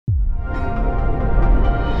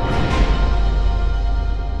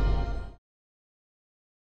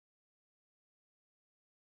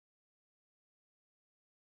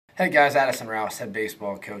Hey guys, Addison Rouse, head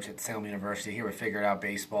baseball coach at Salem University here with Figure It Out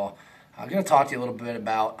Baseball. I'm going to talk to you a little bit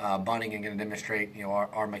about bunting and going to demonstrate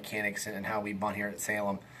our mechanics and how we bunt here at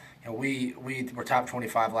Salem. We were top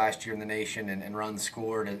 25 last year in the nation and runs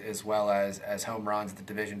scored as well as home runs at the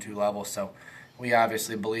Division II level. So we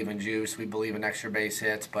obviously believe in juice. We believe in extra base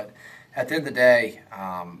hits. But at the end of the day,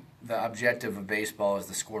 the objective of baseball is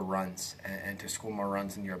to score runs and to score more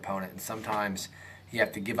runs than your opponent. And sometimes you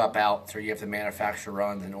have to give up outs or you have to manufacture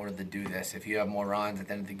runs in order to do this. If you have more runs at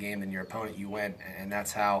the end of the game than your opponent, you win. And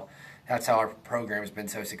that's how our program has been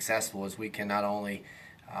so successful, is we can not only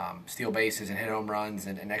steal bases and hit home runs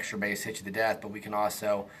and extra base hit you to death, but we can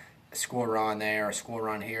also score a run there or score a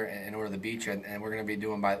run here in order to beat you. And we're going to be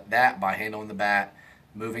doing that by handling the bat,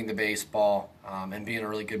 moving the baseball, and being a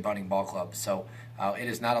really good bunting ball club. So it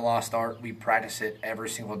is not a lost art. We practice it every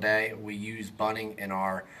single day. We use bunting in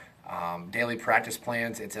our daily practice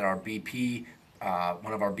plans. It's at our BP,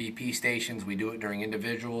 one of our BP stations. We do it during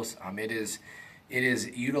individuals. It is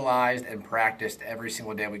utilized and practiced every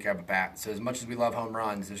single day we grab a bat. So as much as we love home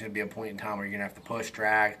runs, there's going to be a point in time where you're going to have to push,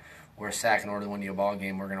 drag, or sack in order to win you a ball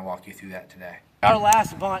game. We're going to walk you through that today. Our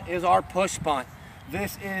last bunt is our push bunt.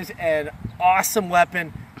 This is an awesome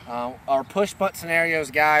weapon. Our push bunt scenarios,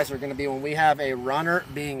 guys, are going to be when we have a runner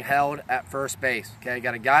being held at first base. Okay,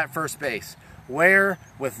 got a guy at first base. Where,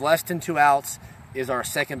 with less than 2 outs, is our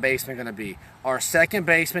second baseman going to be? Our second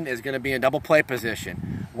baseman is going to be in double play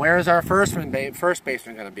position. Where is our first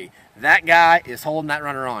baseman going to be? That guy is holding that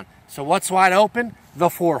runner on. So what's wide open? The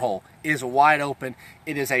 4-hole is wide open.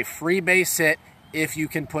 It is a free base hit if you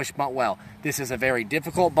can push bunt well. This is a very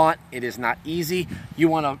difficult bunt. It is not easy. You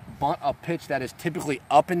want to bunt a pitch that is typically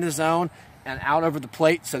up in the zone and out over the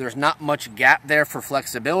plate, so there's not much gap there for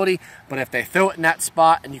flexibility. But if they throw it in that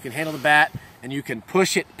spot and you can handle the bat and you can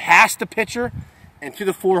push it past the pitcher and to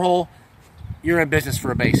the 4-hole, you're in business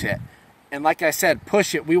for a base hit. And like I said,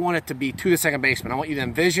 push it, we want it to be to the second baseman. I want you to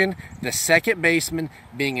envision the second baseman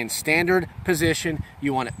being in standard position.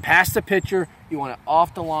 You want it past the pitcher, you want it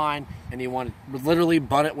off the line, and you want to literally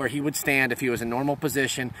bunt it where he would stand if he was in normal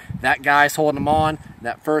position. That guy's holding him on,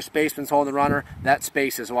 that first baseman's holding the runner, that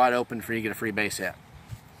space is wide open for you to get a free base hit.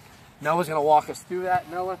 Noah's going to walk us through that.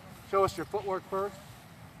 Noah, show us your footwork first.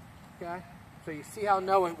 Okay, so you see how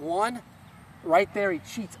Noah won? Right there, he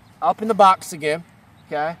cheats up in the box again.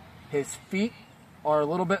 Okay, his feet are a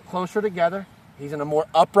little bit closer together. He's in a more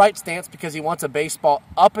upright stance because he wants a baseball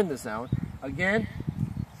up in the zone. Again,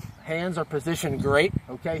 hands are positioned great.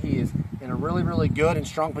 Okay, he is in a really, really good and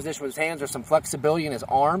strong position with his hands. There's some flexibility in his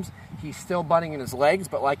arms. He's still bunting in his legs,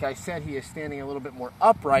 but like I said, he is standing a little bit more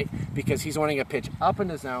upright because he's wanting a pitch up in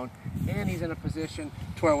the zone, and he's in a position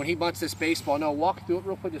to where when he bunts this baseball, no, walk through it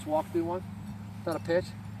real quick, just walk through one. It's not a pitch.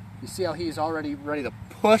 You see how he's already ready to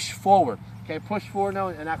push forward. Okay, push forward now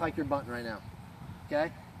and act like you're bunting right now.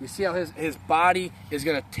 Okay? You see how his body is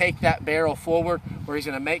going to take that barrel forward where he's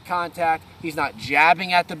going to make contact. He's not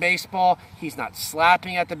jabbing at the baseball. He's not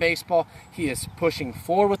slapping at the baseball. He is pushing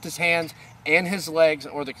forward with his hands and his legs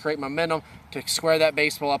in order to create momentum to square that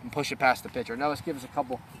baseball up and push it past the pitcher. Now let's give us a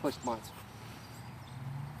couple push bunts.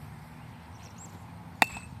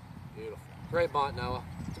 Beautiful. Great bunt, Noah.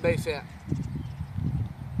 It's a base hit.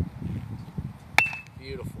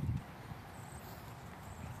 Beautiful.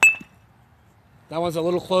 That one's a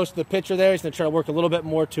little close to the pitcher there. He's going to try to work a little bit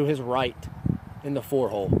more to his right in the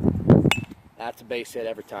 4-hole. That's a base hit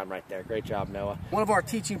every time right there. Great job, Noah. One of our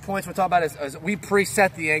teaching points we'll talk about is we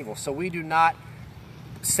preset the angle. So we do not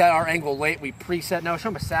set our angle late. We preset. Noah, show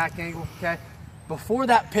him a sack angle, okay? Before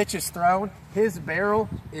that pitch is thrown, his barrel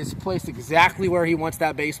is placed exactly where he wants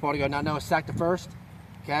that baseball to go. Now, Noah, sack to first,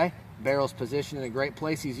 okay? Barrel's positioned in a great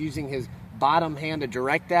place. He's using his bottom hand to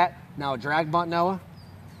direct that. Now a drag bunt, Noah.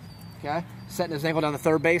 Okay, setting his angle down the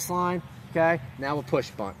third baseline. Okay, now a push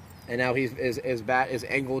bunt. And now his bat is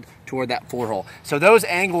angled toward that 4-hole. So those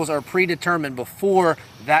angles are predetermined before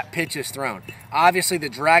that pitch is thrown. Obviously, the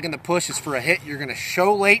drag and the push is for a hit you're going to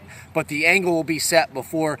show late, but the angle will be set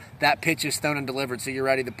before that pitch is thrown and delivered, so you're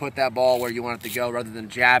ready to put that ball where you want it to go rather than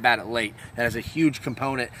jab at it late. That is a huge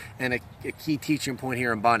component and a key teaching point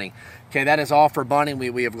here in bunting. Okay, that is all for bunting.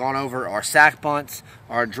 We have gone over our sack bunts,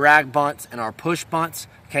 our drag bunts, and our push bunts.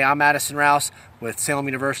 Okay, I'm Addison Rouse with Salem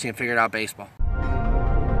University and Figure It Out Baseball.